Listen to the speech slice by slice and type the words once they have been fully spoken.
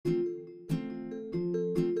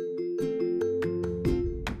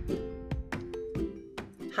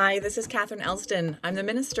Hi, this is Catherine Elston. I'm the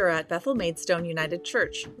minister at Bethel Maidstone United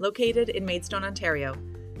Church, located in Maidstone, Ontario.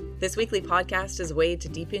 This weekly podcast is a way to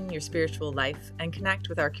deepen your spiritual life and connect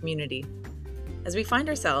with our community. As we find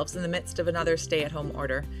ourselves in the midst of another stay-at-home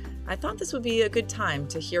order, I thought this would be a good time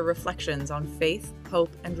to hear reflections on faith, hope,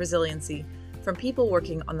 and resiliency from people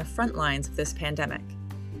working on the front lines of this pandemic.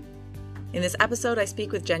 In this episode, I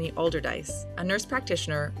speak with Jenny Alderdice, a nurse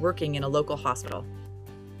practitioner working in a local hospital.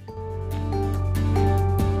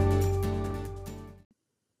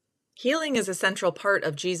 Healing is a central part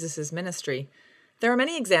of Jesus' ministry. There are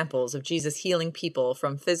many examples of Jesus healing people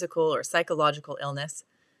from physical or psychological illness.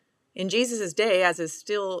 In Jesus' day, as is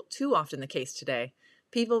still too often the case today,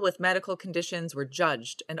 people with medical conditions were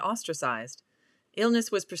judged and ostracized.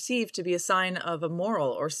 Illness was perceived to be a sign of a moral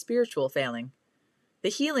or spiritual failing. The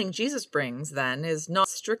healing Jesus brings, then, is not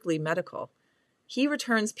strictly medical. He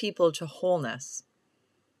returns people to wholeness.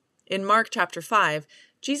 In Mark chapter 5,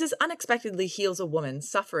 Jesus unexpectedly heals a woman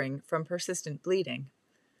suffering from persistent bleeding.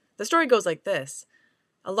 The story goes like this.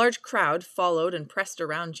 A large crowd followed and pressed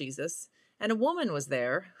around Jesus, and a woman was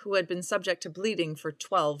there who had been subject to bleeding for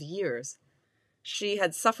 12 years. She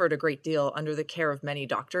had suffered a great deal under the care of many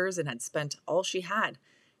doctors and had spent all she had.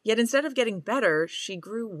 Yet instead of getting better, she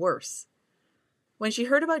grew worse. When she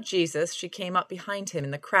heard about Jesus, she came up behind him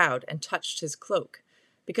in the crowd and touched his cloak,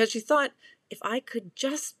 because she thought, "If I could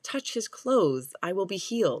just touch his clothes, I will be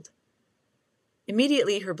healed."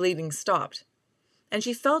 Immediately her bleeding stopped, and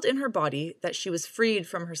she felt in her body that she was freed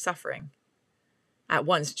from her suffering. At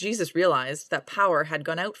once, Jesus realized that power had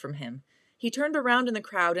gone out from him. He turned around in the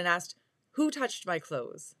crowd and asked, "Who touched my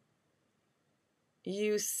clothes?"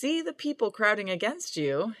 "You see the people crowding against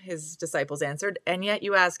you," his disciples answered, "and yet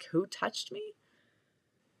you ask, 'Who touched me?'"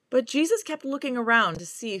 But Jesus kept looking around to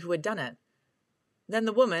see who had done it. Then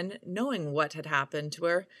the woman, knowing what had happened to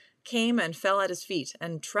her, came and fell at his feet,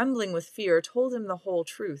 and trembling with fear, told him the whole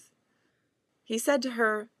truth. He said to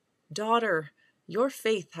her, "Daughter, your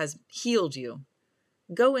faith has healed you.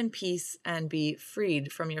 Go in peace and be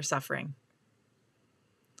freed from your suffering."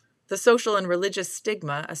 The social and religious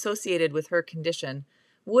stigma associated with her condition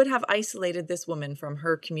would have isolated this woman from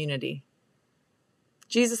her community.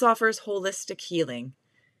 Jesus offers holistic healing.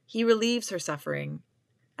 He relieves her suffering,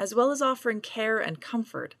 as well as offering care and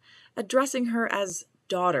comfort, addressing her as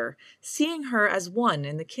daughter, seeing her as one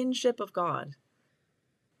in the kinship of God.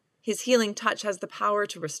 His healing touch has the power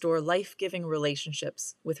to restore life-giving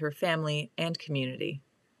relationships with her family and community.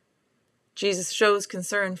 Jesus shows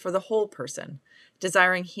concern for the whole person,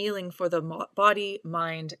 desiring healing for the body,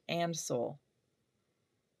 mind, and soul.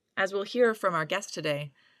 As we'll hear from our guest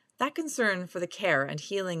today, that concern for the care and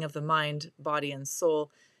healing of the mind, body, and soul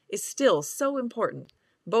is still so important,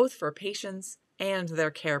 both for patients and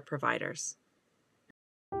their care providers.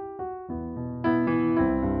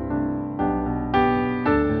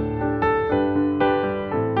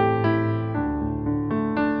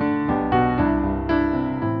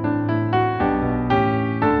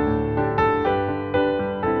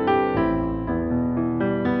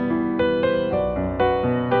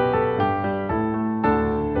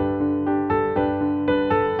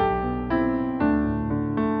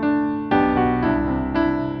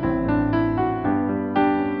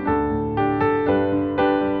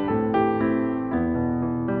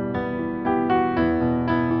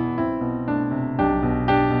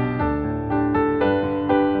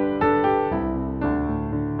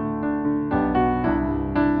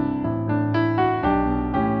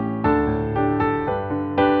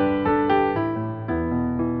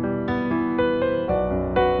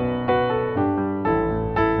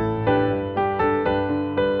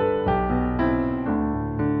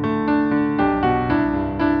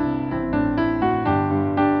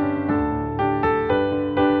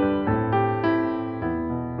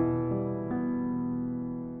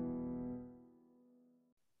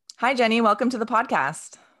 Hi, Jenny. Welcome to the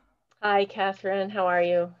podcast. Hi, Catherine. How are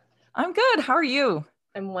you? I'm good. How are you?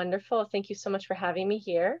 I'm wonderful. Thank you so much for having me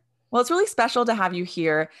here. Well, it's really special to have you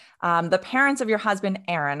here. The parents of your husband,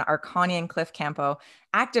 Aaron, are Connie and Cliff Campo,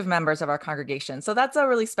 active members of our congregation. So that's a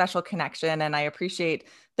really special connection, and I appreciate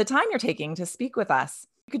the time you're taking to speak with us.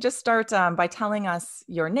 You could just start by telling us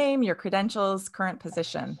your name, your credentials, current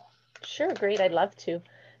position. Sure, great. I'd love to.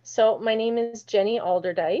 So my name is Jenny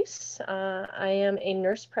Alderdice. I am a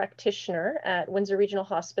nurse practitioner at Windsor Regional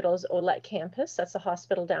Hospital's Olette campus. That's a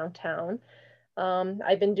hospital downtown.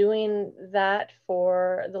 I've been doing that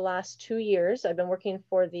for the last 2 years. I've been working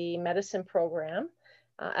for the medicine program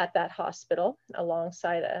at that hospital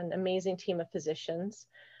alongside an amazing team of physicians.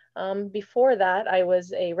 Before that, I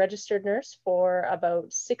was a registered nurse for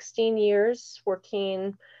about 16 years,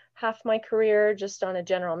 working half my career just on a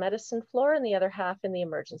general medicine floor and the other half in the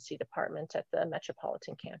emergency department at the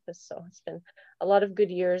metropolitan campus. So it's been a lot of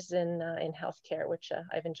good years in healthcare, which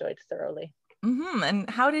I've enjoyed thoroughly. And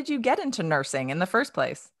how did you get into nursing in the first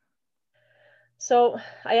place? So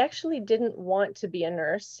I actually didn't want to be a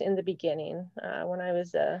nurse in the beginning. When I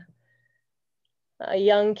was a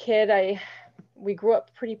young kid, we grew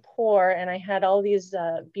up pretty poor, and I had all these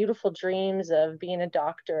beautiful dreams of being a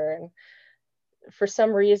doctor. And for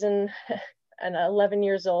some reason, at 11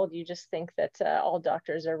 years old, you just think that all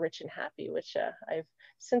doctors are rich and happy, which I've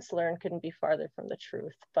since learned couldn't be farther from the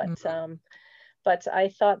truth. But I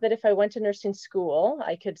thought that if I went to nursing school,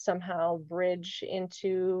 I could somehow bridge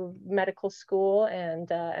into medical school,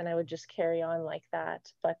 and I would just carry on like that.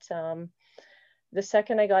 But the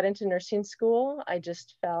second I got into nursing school, I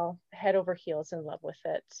just fell head over heels in love with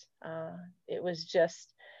it. It was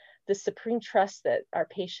just the supreme trust that our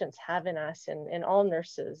patients have in us and all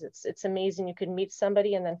nurses. It's amazing. You can meet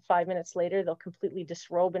somebody and then 5 minutes later, they'll completely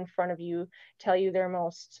disrobe in front of you, tell you their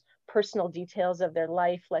most personal details of their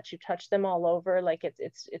life, let you touch them all over. Like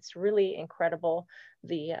it's really incredible,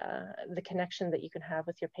 the connection that you can have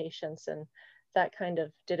with your patients. And that kind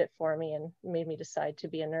of did it for me and made me decide to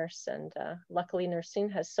be a nurse. And luckily, nursing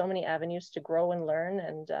has so many avenues to grow and learn,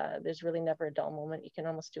 and there's really never a dull moment. You can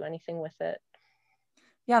almost do anything with it.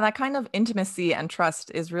 Yeah, that kind of intimacy and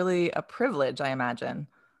trust is really a privilege, I imagine.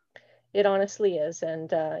 It honestly is,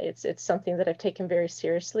 and it's something that I've taken very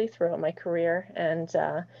seriously throughout my career, and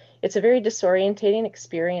it's a very disorientating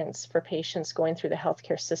experience for patients going through the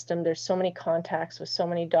healthcare system. There's so many contacts with so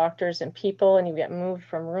many doctors and people, and you get moved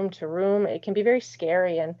from room to room. It can be very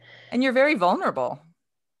scary, and And you're very vulnerable.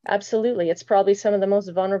 absolutely, it's probably some of the most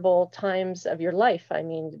vulnerable times of your life. I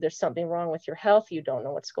mean, there's something wrong with your health. You don't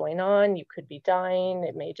know what's going on. You could be dying.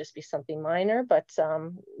 It may just be something minor, but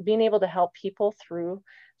being able to help people through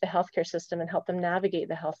the healthcare system and help them navigate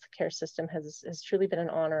the healthcare system has truly been an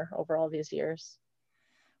honor over all these years.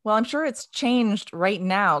 Well, I'm sure it's changed right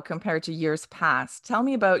now compared to years past. Tell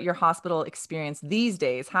me about your hospital experience these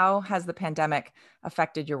days. How has the pandemic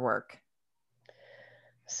affected your work?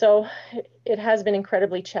 So it has been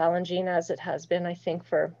incredibly challenging, as it has been, I think,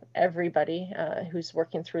 for everybody who's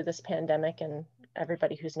working through this pandemic and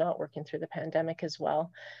everybody who's not working through the pandemic as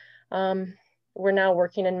well. Um, we're now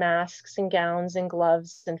working in masks and gowns and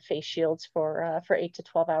gloves and face shields for 8 to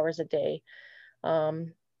 12 hours a day.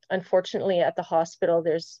 Um, Unfortunately, at the hospital,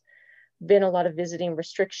 there's been a lot of visiting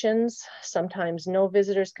restrictions. Sometimes no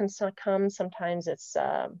visitors can come. Sometimes it's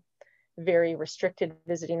very restricted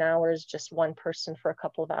visiting hours, just one person for a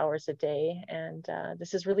couple of hours a day. And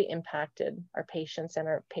this has really impacted our patients and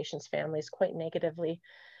our patients' families quite negatively.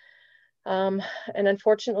 And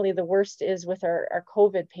unfortunately, the worst is with our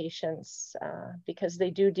COVID patients because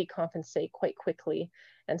they do decompensate quite quickly.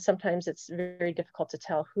 And sometimes it's very difficult to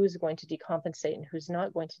tell who's going to decompensate and who's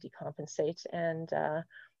not going to decompensate. And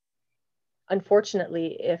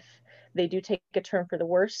unfortunately, if they do take a turn for the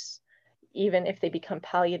worse, even if they become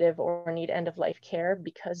palliative or need end of life care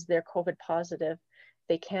because they're COVID positive,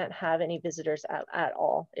 they can't have any visitors at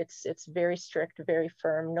all. It's very strict, very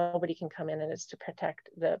firm. Nobody can come in, and it's to protect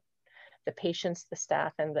the patients, the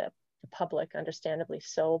staff, and the public, understandably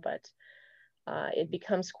so. But it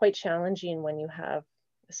becomes quite challenging when you have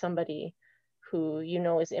somebody who you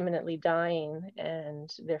know is imminently dying and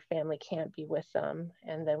their family can't be with them.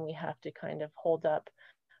 And then we have to kind of hold up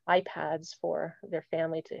iPads for their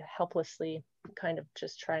family to helplessly kind of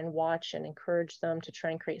just try and watch and encourage them to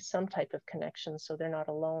try and create some type of connection so they're not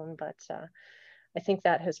alone. But I think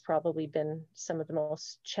that has probably been some of the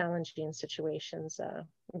most challenging situations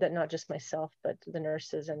that not just myself, but the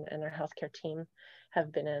nurses and our healthcare team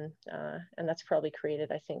have been in. And that's probably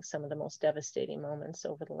created, I think, some of the most devastating moments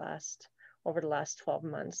over the last 12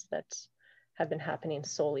 months that have been happening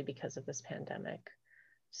solely because of this pandemic.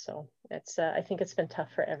 So it's, I think it's been tough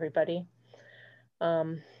for everybody.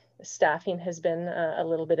 Staffing has been a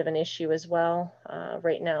little bit of an issue as well.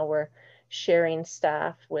 Right now we're sharing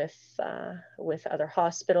staff with other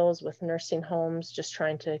hospitals, with nursing homes, just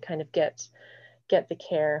trying to kind of get the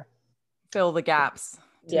care. Fill the gaps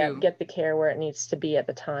Yeah, too. get the care where it needs to be at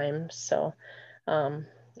the time. So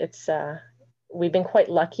it's we've been quite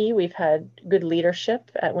lucky. We've had good leadership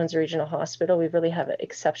at Windsor Regional Hospital. We really have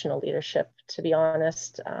exceptional leadership, to be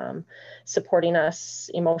honest, supporting us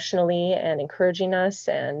emotionally and encouraging us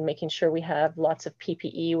and making sure we have lots of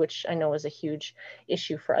PPE, which I know is a huge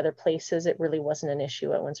issue for other places. It really wasn't an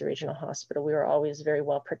issue at Windsor Regional Hospital. We were always very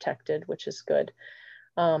well protected, which is good.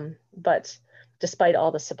 But despite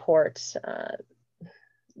all the support,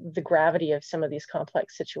 the gravity of some of these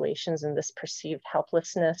complex situations and this perceived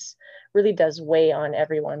helplessness really does weigh on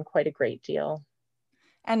everyone quite a great deal.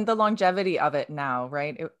 And the longevity of it now,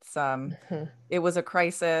 right? Mhm. It was a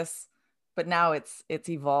crisis, but now it's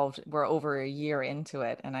evolved. We're over a year into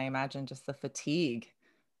it, and I imagine just the fatigue.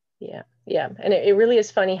 Yeah, yeah. And it really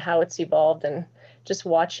is funny how it's evolved, and just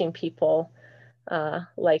watching people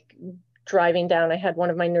like driving down. I had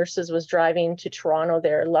one of my nurses was driving to Toronto.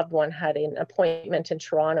 Their loved one had an appointment in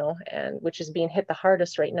Toronto, and which is being hit the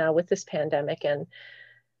hardest right now with this pandemic. And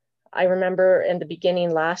I remember in the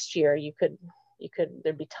beginning last year,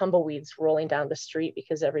 there'd be tumbleweeds rolling down the street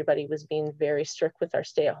because everybody was being very strict with our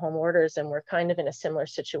stay-at-home orders, and we're kind of in a similar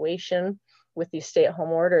situation with these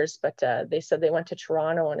stay-at-home orders. But they said they went to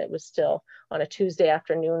Toronto, and it was still on a Tuesday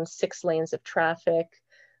afternoon, 6 lanes of traffic,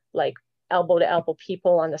 like elbow to elbow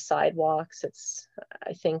people on the sidewalks.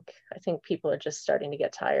 I think people are just starting to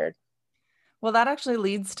get tired. Well, that actually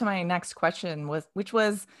leads to my next question, which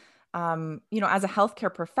was, as a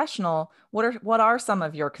healthcare professional, what are some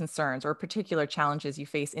of your concerns or particular challenges you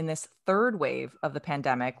face in this third wave of the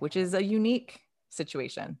pandemic, which is a unique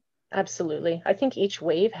situation? Absolutely. I think each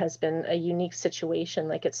wave has been a unique situation.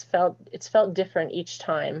 Like it's felt different each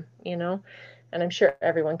time, and I'm sure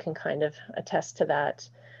everyone can kind of attest to that.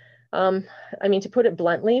 Um, I mean, to put it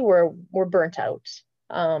bluntly, we're burnt out.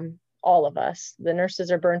 All of us. The nurses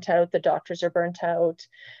are burnt out, the doctors are burnt out,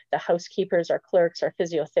 the housekeepers, our clerks, our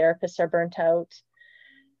physiotherapists are burnt out.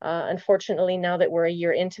 Unfortunately, now that we're a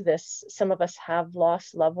year into this, some of us have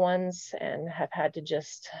lost loved ones and have had to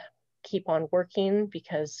just keep on working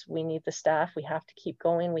because we need the staff. We have to keep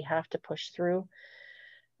going. We have to push through.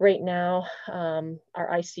 Right now,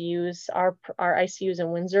 our ICUs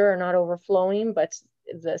in Windsor are not overflowing, but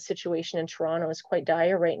the situation in Toronto is quite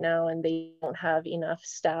dire right now, and they don't have enough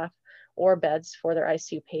staff or beds for their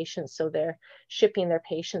ICU patients. So they're shipping their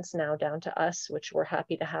patients now down to us, which we're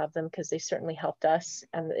happy to have them because they certainly helped us.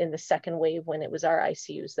 And in the second wave, when it was our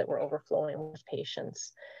ICUs that were overflowing with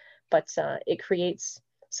patients, but it creates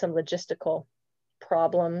some logistical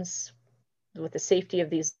problems with the safety of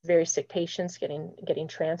these very sick patients getting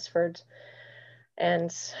transferred.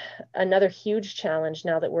 And another huge challenge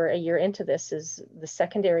now that we're a year into this is the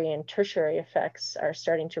secondary and tertiary effects are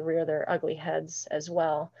starting to rear their ugly heads as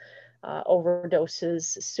well.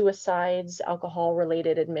 Overdoses, suicides, alcohol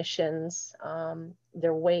related admissions,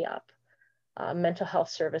 they're way up. Mental health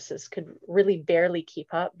services could really barely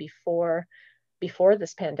keep up before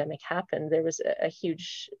this pandemic happened. There was a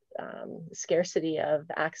huge scarcity of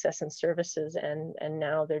access and services, and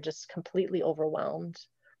now they're just completely overwhelmed.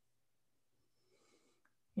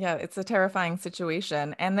 Yeah, it's a terrifying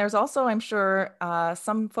situation. And there's also, I'm sure,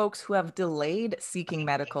 some folks who have delayed seeking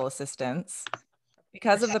medical assistance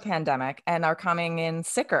because of the pandemic and are coming in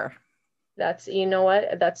sicker. That's, you know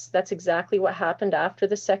what, that's exactly what happened after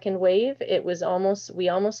the second wave. It was almost, we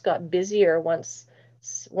almost got busier once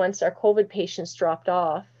our COVID patients dropped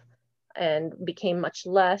off and became much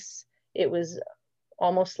less. It was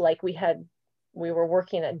almost like we were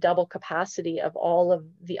working at double capacity of all of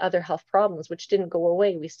the other health problems, which didn't go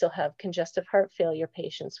away. We still have congestive heart failure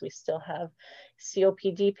patients. We still have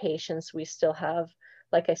COPD patients. We still have,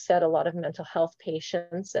 like I said, a lot of mental health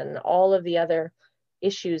patients, and all of the other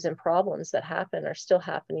issues and problems that happen are still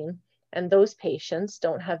happening. And those patients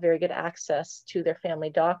don't have very good access to their family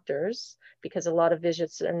doctors because a lot of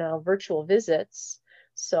visits are now virtual visits.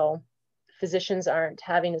 So physicians aren't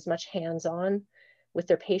having as much hands-on with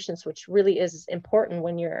their patients, which really is important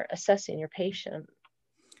when you're assessing your patient.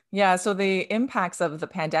 Yeah, so the impacts of the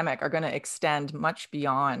pandemic are going to extend much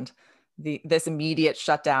beyond this immediate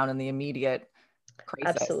shutdown and the immediate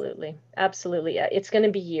crisis. Absolutely. Absolutely. It's going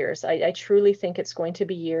to be years. I truly think it's going to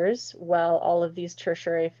be years while all of these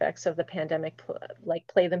tertiary effects of the pandemic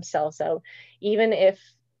play themselves out. Even if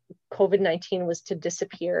COVID-19 was to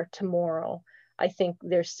disappear tomorrow, I think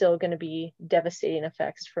there's still going to be devastating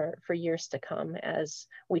effects for years to come as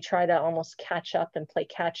we try to almost catch up and play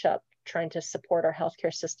catch up, trying to support our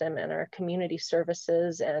healthcare system and our community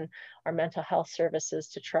services and our mental health services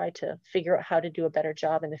to try to figure out how to do a better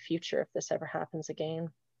job in the future if this ever happens again.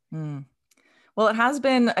 Mm. Well, it has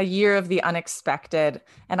been a year of the unexpected,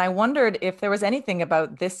 and I wondered if there was anything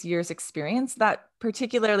about this year's experience that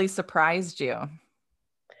particularly surprised you.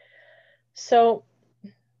 So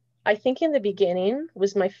I think in the beginning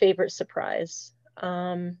was my favorite surprise.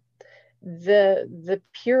 The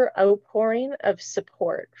pure outpouring of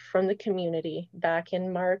support from the community back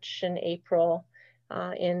in March and April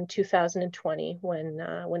in 2020,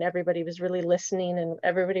 when everybody was really listening and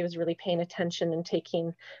everybody was really paying attention and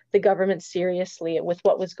taking the government seriously with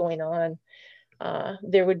what was going on.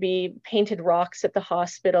 There would be painted rocks at the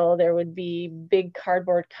hospital. There would be big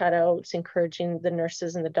cardboard cutouts encouraging the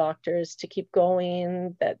nurses and the doctors to keep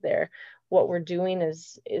going, that what we're doing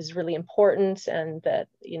is really important, and that,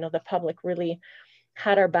 you know, the public really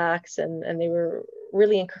had our backs, and they were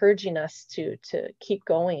really encouraging us to keep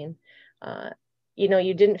going. You know,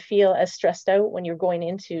 you didn't feel as stressed out when you're going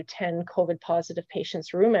into 10 COVID positive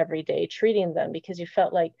patients' room every day treating them, because you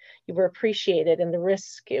felt like you were appreciated, and the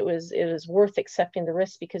risk, it was worth accepting the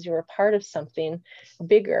risk because you were a part of something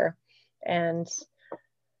bigger. And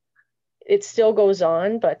it still goes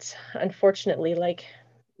on, but unfortunately, like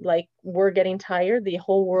we're getting tired. The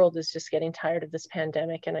whole world is just getting tired of this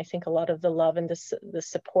pandemic, and I think a lot of the love and the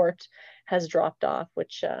support has dropped off,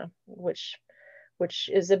 which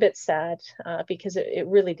is a bit sad, because it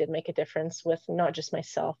really did make a difference with not just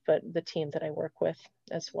myself, but the team that I work with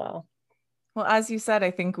as well. Well, as you said,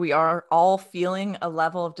 I think we are all feeling a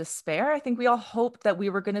level of despair. I think we all hoped that we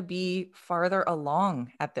were going to be farther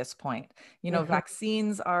along at this point. You know,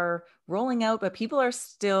 vaccines are rolling out, but people are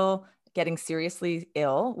still getting seriously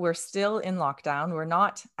ill. We're still in lockdown. We're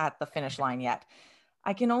not at the finish line yet.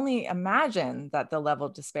 I can only imagine that the level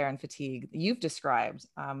of despair and fatigue you've described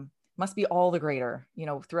must be all the greater, you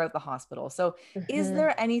know, throughout the hospital. So is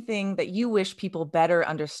there anything that you wish people better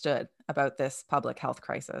understood about this public health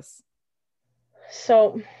crisis?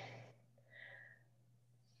 So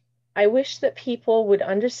I wish that people would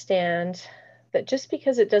understand that just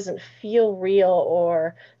because it doesn't feel real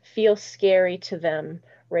or feel scary to them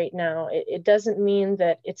right now, it doesn't mean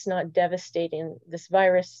that it's not devastating. This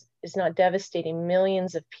virus is not devastating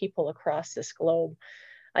millions of people across this globe.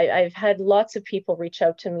 I've had lots of people reach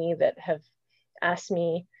out to me that have asked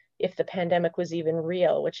me if the pandemic was even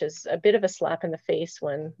real, which is a bit of a slap in the face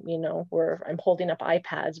when, you know, I'm holding up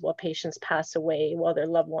iPads while patients pass away, while their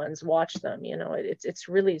loved ones watch them. You know, it's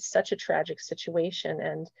really such a tragic situation.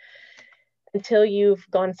 And until you've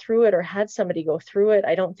gone through it or had somebody go through it,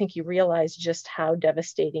 I don't think you realize just how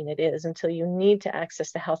devastating it is until you need to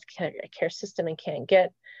access the health care system and can't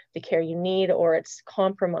get the care you need, or it's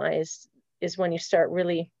compromised, is when you start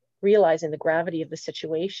really realizing the gravity of the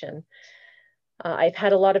situation. I've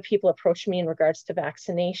had a lot of people approach me in regards to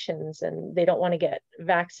vaccinations, and they don't want to get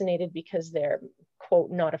vaccinated because they're, quote,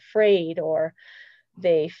 not afraid, or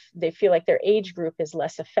they feel like their age group is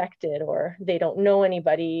less affected, or they don't know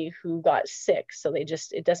anybody who got sick. So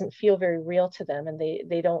it doesn't feel very real to them, and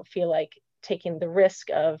they don't feel like taking the risk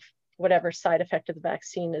of whatever side effect of the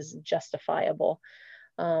vaccine is justifiable.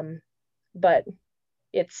 But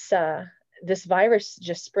it's this virus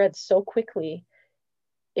just spreads so quickly.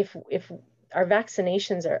 If our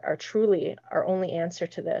vaccinations are truly our only answer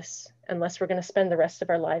to this, unless we're going to spend the rest of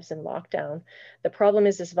our lives in lockdown. The problem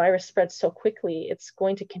is this virus spreads so quickly, it's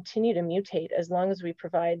going to continue to mutate as long as we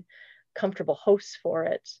provide comfortable hosts for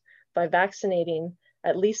it. By vaccinating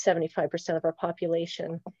at least 75% of our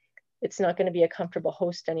population, it's not going to be a comfortable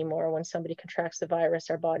host anymore. When somebody contracts the virus,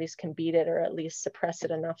 our bodies can beat it or at least suppress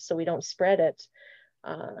it enough so we don't spread it.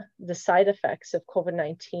 The side effects of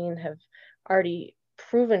COVID-19 have already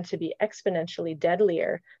proven to be exponentially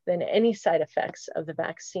deadlier than any side effects of the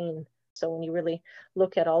vaccine. So when you really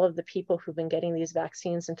look at all of the people who've been getting these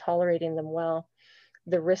vaccines and tolerating them well,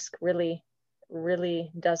 the risk really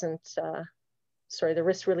doesn't, the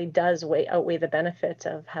risk really does outweigh the benefit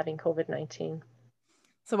of having COVID-19.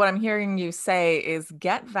 So what I'm hearing you say is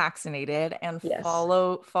get vaccinated and Yes.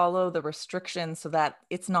 follow the restrictions so that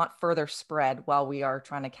it's not further spread while we are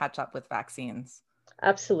trying to catch up with vaccines.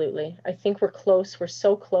 Absolutely. I think we're close. We're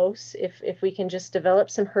so close. If we can just develop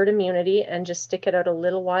some herd immunity and just stick it out a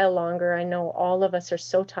little while longer. I know all of us are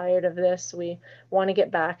so tired of this. We want to get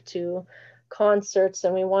back to concerts,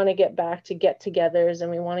 and we want to get back to get-togethers, and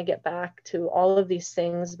we want to get back to all of these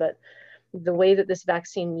things. But the way that this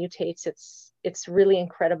vaccine mutates, it's really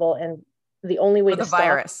incredible. And the only way to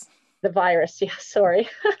stop the virus, yeah, sorry,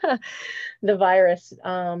 the virus,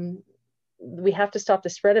 we have to stop the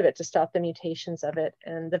spread of it to stop the mutations of it.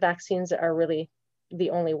 And the vaccines are really the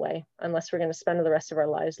only way, unless we're going to spend the rest of our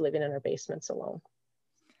lives living in our basements alone.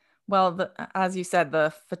 Well, as you said,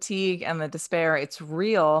 the fatigue and the despair, it's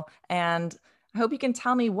real. And I hope you can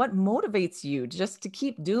tell me what motivates you just to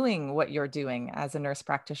keep doing what you're doing as a nurse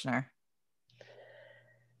practitioner.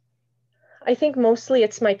 I think mostly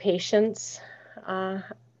it's my patients. I'm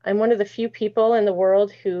one of the few people in the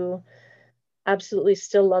world who absolutely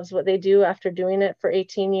still loves what they do after doing it for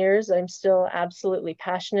 18 years. I'm still absolutely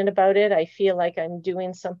passionate about it. I feel like I'm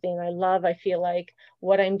doing something I love. I feel like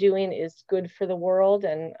what I'm doing is good for the world.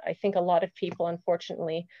 And I think a lot of people,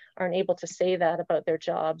 unfortunately, aren't able to say that about their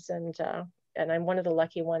jobs. And I'm one of the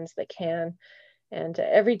lucky ones that can. And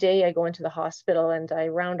every day I go into the hospital and I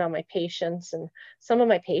round on my patients, and some of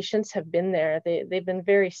my patients have been there. They've been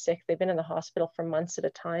very sick. They've been in the hospital for months at a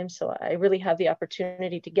time. So I really have the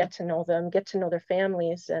opportunity to get to know them, get to know their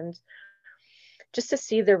families, and just to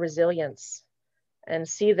see their resilience and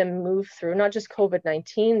see them move through not just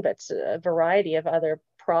COVID-19, but a variety of other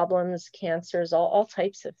problems, cancers, all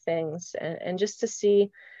types of things. And just to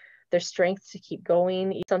see their strength to keep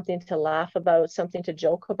going, something to laugh about, something to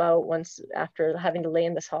joke about once after having to lay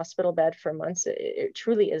in this hospital bed for months, it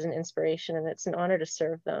truly is an inspiration, and it's an honor to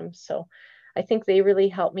serve them. So I think they really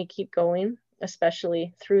helped me keep going,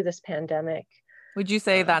 especially through this pandemic. Would you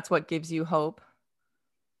say that's what gives you hope?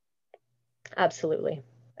 Absolutely.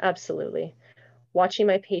 Absolutely. Watching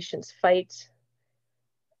my patients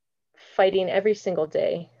fighting every single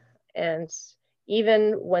day. And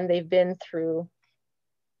even when they've been through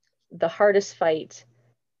the hardest fight,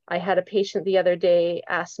 I had a patient the other day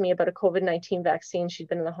ask me about a COVID-19 vaccine. She'd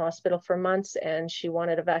been in the hospital for months and she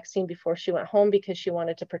wanted a vaccine before she went home because she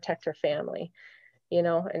wanted to protect her family,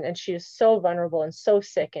 and she was so vulnerable and so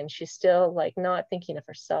sick, and she's still like not thinking of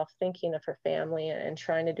herself, thinking of her family, and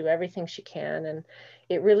trying to do everything she can. And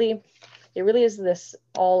it really is this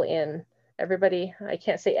all in. Everybody, I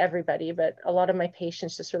can't say everybody, but a lot of my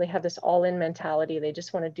patients just really have this all in mentality. They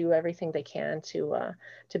just want to do everything they can to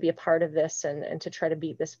be a part of this, and to try to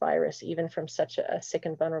beat this virus, even from such a sick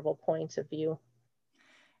and vulnerable point of view.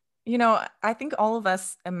 I think all of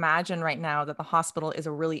us imagine right now that the hospital is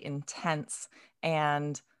a really intense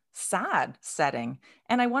and sad setting.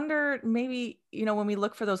 And I wonder maybe, when we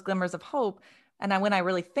look for those glimmers of hope, and when I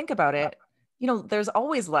really think about it, there's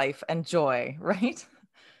always life and joy, right?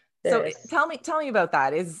 There So is. tell me about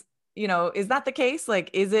that. Is that the case?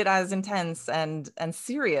 Like, is it as intense and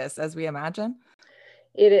serious as we imagine?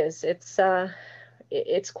 It is.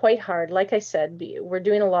 It's quite hard. Like I said, we're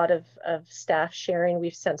doing a lot of staff sharing.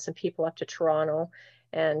 We've sent some people up to Toronto,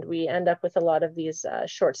 and we end up with a lot of these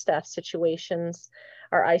short staff situations.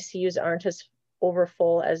 Our ICUs aren't as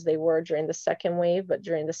overfull as they were during the second wave, but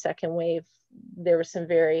during the second wave, there were some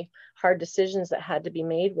very hard decisions that had to be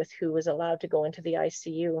made with who was allowed to go into the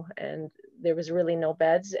ICU, and there was really no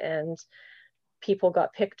beds, and people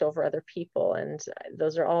got picked over other people. And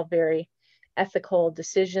those are all very ethical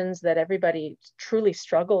decisions that everybody truly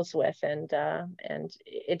struggles with, and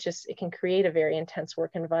it can create a very intense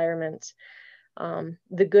work environment.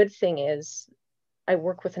 The good thing is I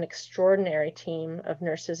work with an extraordinary team of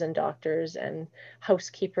nurses and doctors and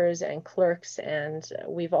housekeepers and clerks, and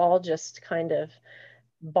we've all just kind of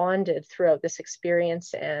bonded throughout this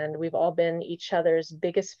experience, and we've all been each other's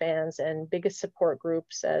biggest fans and biggest support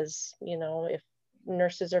groups. As you know, if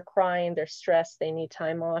nurses are crying, they're stressed, they need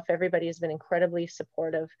time off, everybody has been incredibly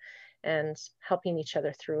supportive and helping each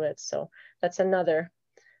other through it. So that's another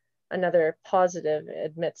positive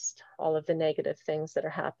amidst all of the negative things that are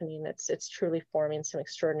happening. It's truly forming some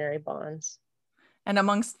extraordinary bonds. And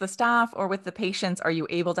amongst the staff or with the patients, are you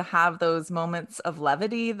able to have those moments of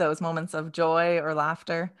levity, those moments of joy or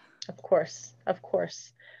laughter? Of course, of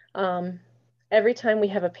course. Um, every time we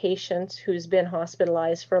have a patient who's been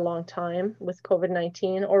hospitalized for a long time with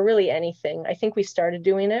COVID-19, or really anything, I think we started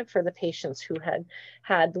doing it for the patients who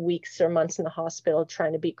had weeks or months in the hospital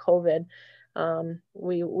trying to beat COVID.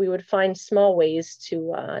 We would find small ways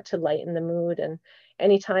to lighten the mood, and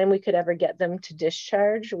anytime we could ever get them to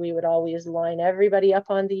discharge, we would always line everybody up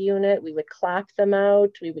on the unit. We would clap them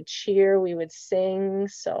out, we would cheer, we would sing.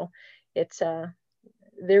 So it's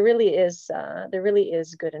there really is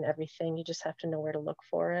good in everything. You just have to know where to look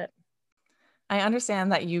for it. I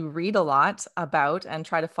understand that you read a lot about and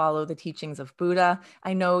try to follow the teachings of Buddha.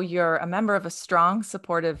 I know you're a member of a strong,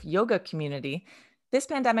 supportive yoga community. This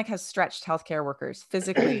pandemic has stretched healthcare workers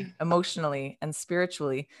physically, emotionally, and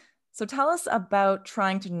spiritually. So tell us about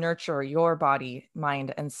trying to nurture your body,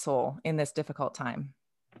 mind, and soul in this difficult time.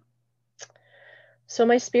 So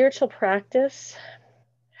my spiritual practice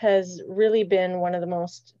has really been one of the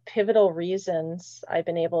most pivotal reasons I've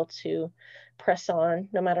been able to press on,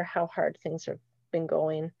 no matter how hard things have been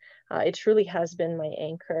going. It truly has been my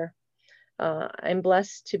anchor. I'm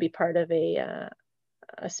blessed to be part of a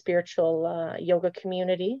spiritual yoga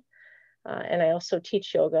community, and I also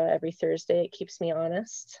teach yoga every Thursday. It keeps me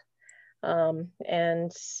honest,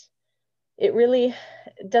 and it really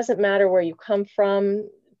doesn't matter where you come from.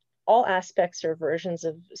 All aspects or versions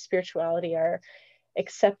of spirituality are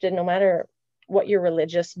accepted, no matter what your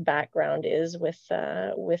religious background is, with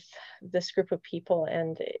this group of people.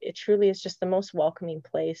 And it truly is just the most welcoming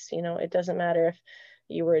place. It doesn't matter if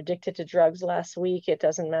you were addicted to drugs last week. It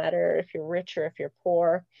doesn't matter if you're rich or if you're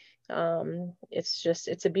poor.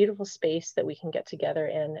 It's a beautiful space that we can get together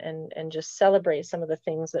in and just celebrate some of the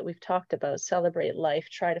things that we've talked about, celebrate life,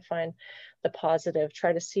 try to find the positive,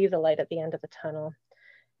 try to see the light at the end of the tunnel.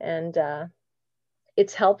 And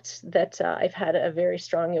it's helped that I've had a very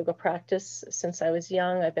strong yoga practice since I was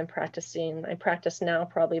young. I practice now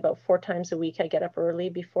probably about 4 times a week. I get up early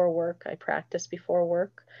before work. I practice before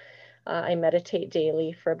work. I meditate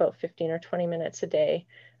daily for about 15 or 20 minutes a day.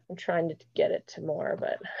 I'm trying to get it to more,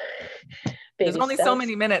 but There's baby only so steps.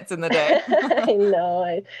 many minutes in the day. I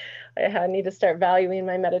know. I need to start valuing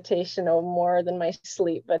my meditation more than my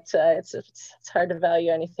sleep, but it's hard to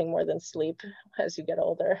value anything more than sleep as you get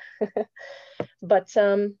older. But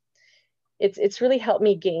it's really helped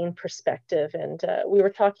me gain perspective. And we were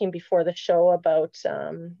talking before the show about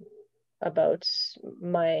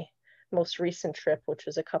my most recent trip, which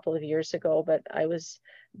was a couple of years ago. But I was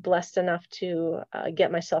blessed enough to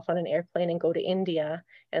get myself on an airplane and go to India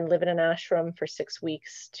and live in an ashram for 6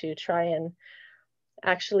 weeks to try and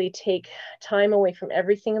actually take time away from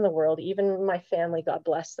everything in the world. Even my family, God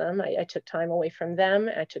bless them. I took time away from them.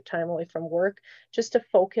 I took time away from work just to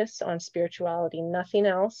focus on spirituality, nothing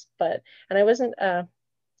else. And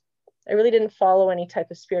I really didn't follow any type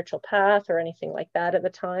of spiritual path or anything like that at the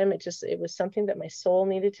time. It was something that my soul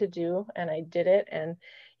needed to do, and I did it. And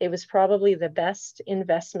it was probably the best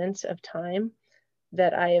investment of time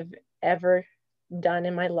that I have ever done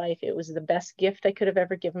in my life. It was the best gift I could have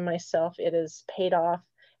ever given myself. It has paid off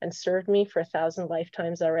and served me for 1,000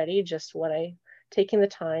 lifetimes already. Just taking the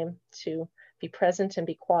time to be present and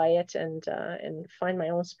be quiet and find my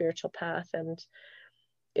own spiritual path. And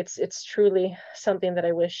it's truly something that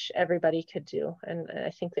I wish everybody could do. And I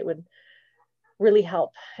think that would really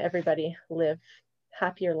help everybody live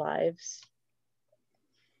happier lives.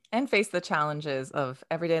 And face the challenges of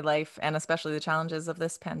everyday life, and especially the challenges of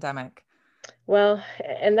this pandemic. Well,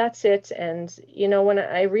 and that's it. And, when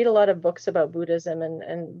I read a lot of books about Buddhism,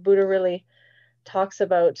 and Buddha really talks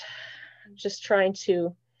about just trying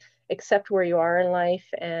to accept where you are in life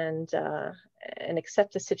and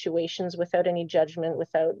accept the situations without any judgment,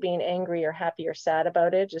 without being angry or happy or sad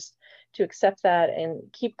about it, just to accept that and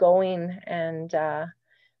keep going and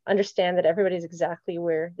understand that everybody's exactly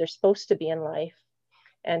where they're supposed to be in life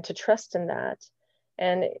and to trust in that.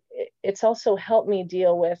 And it's also helped me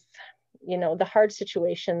deal with, the hard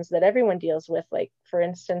situations that everyone deals with. Like, for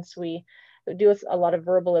instance, we deal with a lot of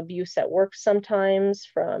verbal abuse at work sometimes,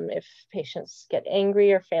 from if patients get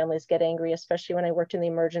angry or families get angry. Especially when I worked in the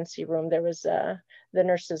emergency room, there was the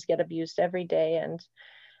nurses get abused every day, and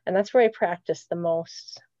that's where I practice the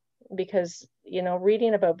most, because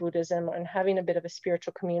reading about Buddhism and having a bit of a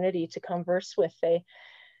spiritual community to converse with,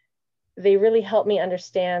 they really help me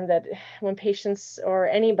understand that when patients or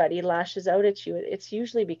anybody lashes out at you, it's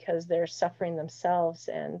usually because they're suffering themselves,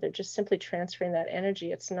 and they're just simply transferring that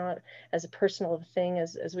energy. It's not as a personal thing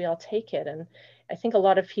as we all take it. And I think a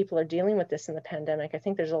lot of people are dealing with this in the pandemic. I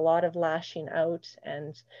think there's a lot of lashing out,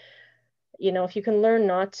 and if you can learn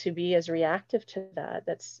not to be as reactive to that,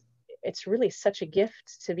 it's really such a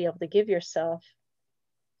gift to be able to give yourself.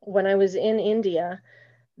 When I was in India,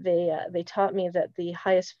 they taught me that the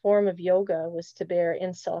highest form of yoga was to bear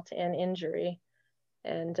insult and injury.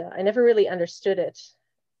 And I never really understood it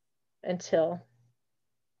until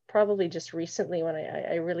probably just recently, when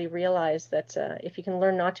I really realized that if you can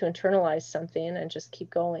learn not to internalize something and just keep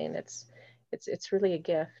going, it's really a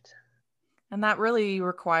gift. And that really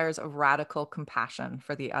requires a radical compassion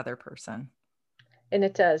for the other person. And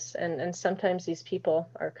it does. And sometimes these people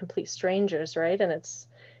are complete strangers, right? And it's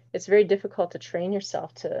very difficult to train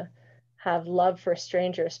yourself to have love for a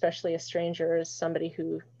stranger, especially a stranger is somebody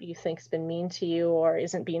who you think's been mean to you or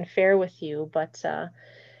isn't being fair with you. But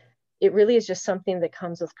it really is just something that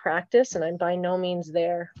comes with practice, and I'm by no means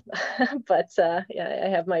there. But yeah, I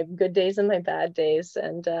have my good days and my bad days,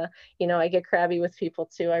 and I get crabby with people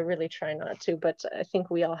too. I really try not to, but I think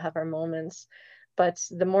we all have our moments. But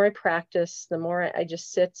the more I practice, the more I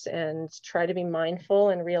just sit and try to be mindful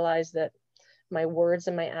and realize that my words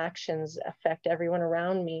and my actions affect everyone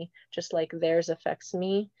around me, just like theirs affects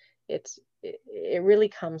me. It really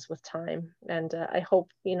comes with time. And I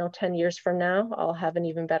hope, 10 years from now, I'll have an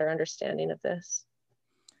even better understanding of this.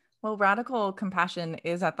 Well, radical compassion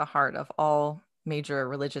is at the heart of all major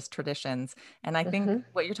religious traditions. And I think Mm-hmm.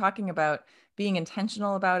 what you're talking about, being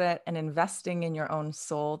intentional about it and investing in your own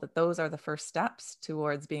soul, that those are the first steps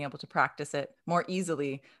towards being able to practice it more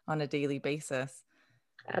easily on a daily basis.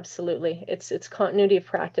 Absolutely. It's continuity of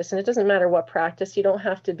practice, and it doesn't matter what practice. You don't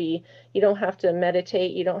have to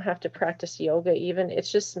meditate, you don't have to practice yoga even.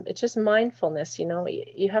 It's just mindfulness,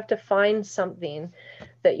 You have to find something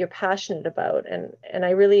that you're passionate about.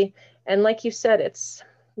 And like you said, it's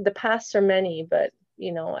the paths are many, but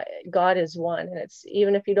God is one. And it's,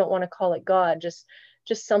 even if you don't want to call it God, just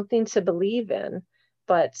something to believe in,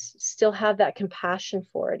 but still have that compassion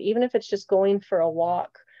for it. Even if it's just going for a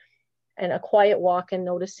walk, and a quiet walk, and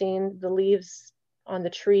noticing the leaves on the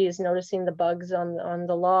trees, noticing the bugs on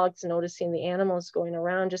the logs, noticing the animals going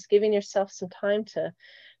around, just giving yourself some time to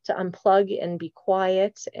unplug and be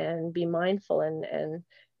quiet and be mindful, and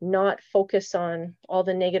not focus on all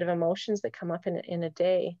the negative emotions that come up in a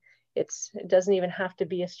day. It doesn't even have to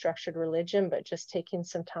be a structured religion, but just taking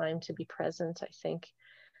some time to be present.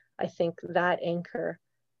 I think that anchor,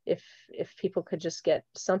 if people could just get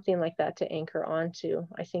something like that to anchor onto,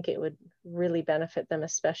 I think it would really benefit them,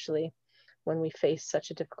 especially when we face such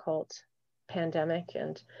a difficult pandemic.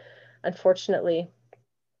 And unfortunately,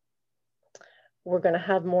 we're going to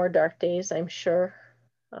have more dark days, I'm sure.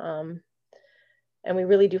 And we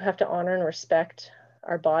really do have to honor and respect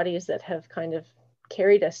our bodies that have kind of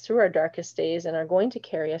carried us through our darkest days and are going to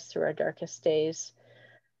carry us through our darkest days,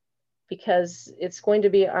 because it's going to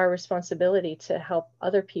be our responsibility to help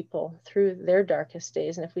other people through their darkest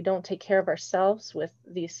days. And if we don't take care of ourselves with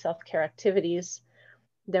these self-care activities,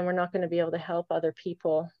 then we're not going to be able to help other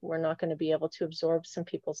people. We're not going to be able to absorb some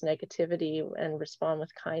people's negativity and respond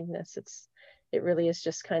with kindness. It really is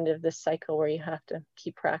just kind of this cycle where you have to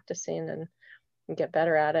keep practicing and get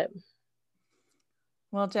better at it.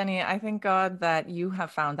 Well, Jenny, I thank God that you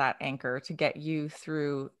have found that anchor to get you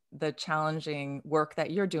through the challenging work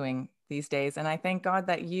that you're doing these days. And I thank God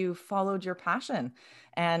that you followed your passion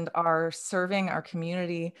and are serving our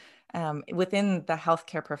community within the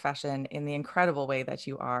healthcare profession in the incredible way that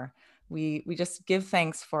you are. We just give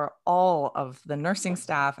thanks for all of the nursing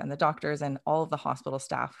staff and the doctors and all of the hospital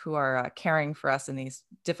staff who are caring for us in these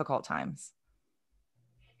difficult times.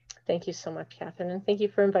 Thank you so much, Catherine, and thank you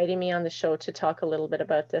for inviting me on the show to talk a little bit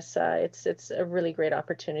about this. It's a really great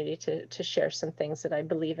opportunity to share some things that I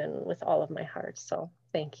believe in with all of my heart. So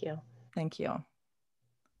thank you. Thank you.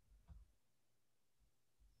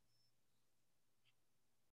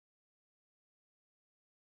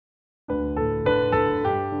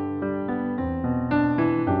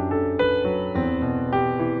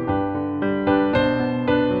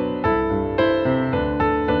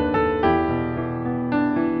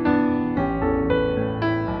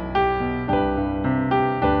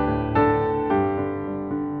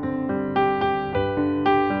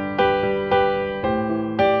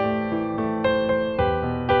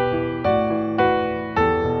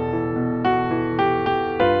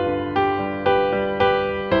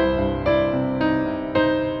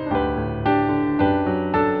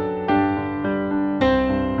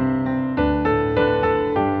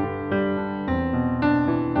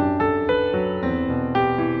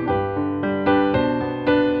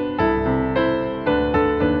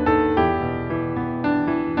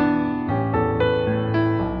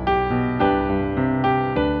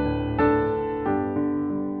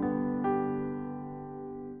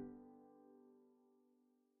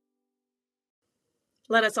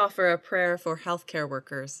 Let us offer a prayer for healthcare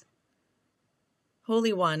workers.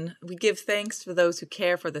 Holy One, we give thanks for those who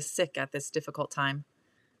care for the sick at this difficult time.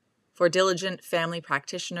 For diligent family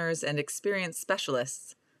practitioners and experienced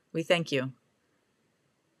specialists, we thank you.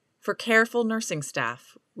 For careful nursing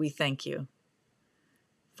staff, we thank you.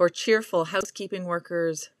 For cheerful housekeeping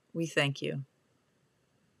workers, we thank you.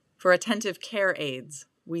 For attentive care aides,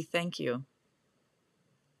 we thank you.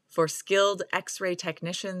 For skilled X-ray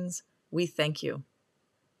technicians, we thank you.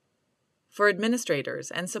 For administrators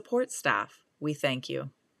and support staff, we thank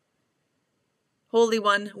you. Holy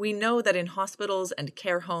One, we know that in hospitals and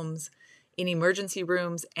care homes, in emergency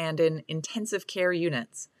rooms, and in intensive care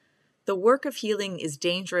units, the work of healing is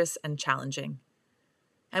dangerous and challenging.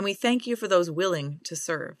 And we thank you for those willing to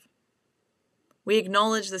serve. We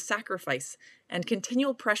acknowledge the sacrifice and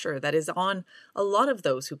continual pressure that is on a lot of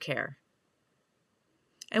those who care.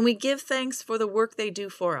 And we give thanks for the work they do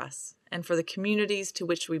for us and for the communities to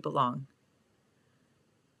which we belong.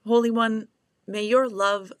 Holy One, may your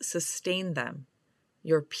love sustain them,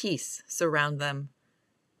 your peace surround them,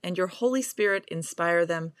 and your Holy Spirit inspire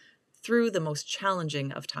them through the most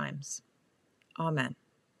challenging of times. Amen.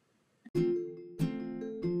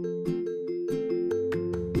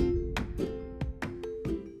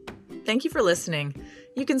 Thank you for listening.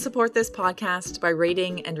 You can support this podcast by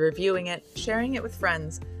rating and reviewing it, sharing it with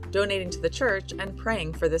friends, donating to the church, and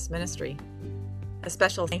praying for this ministry. A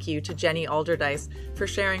special thank you to Jenny Alderdice for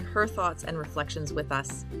sharing her thoughts and reflections with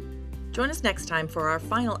us. Join us next time for our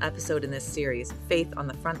final episode in this series, Faith on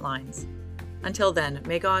the Frontlines. Until then,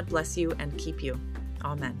 may God bless you and keep you.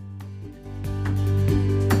 Amen.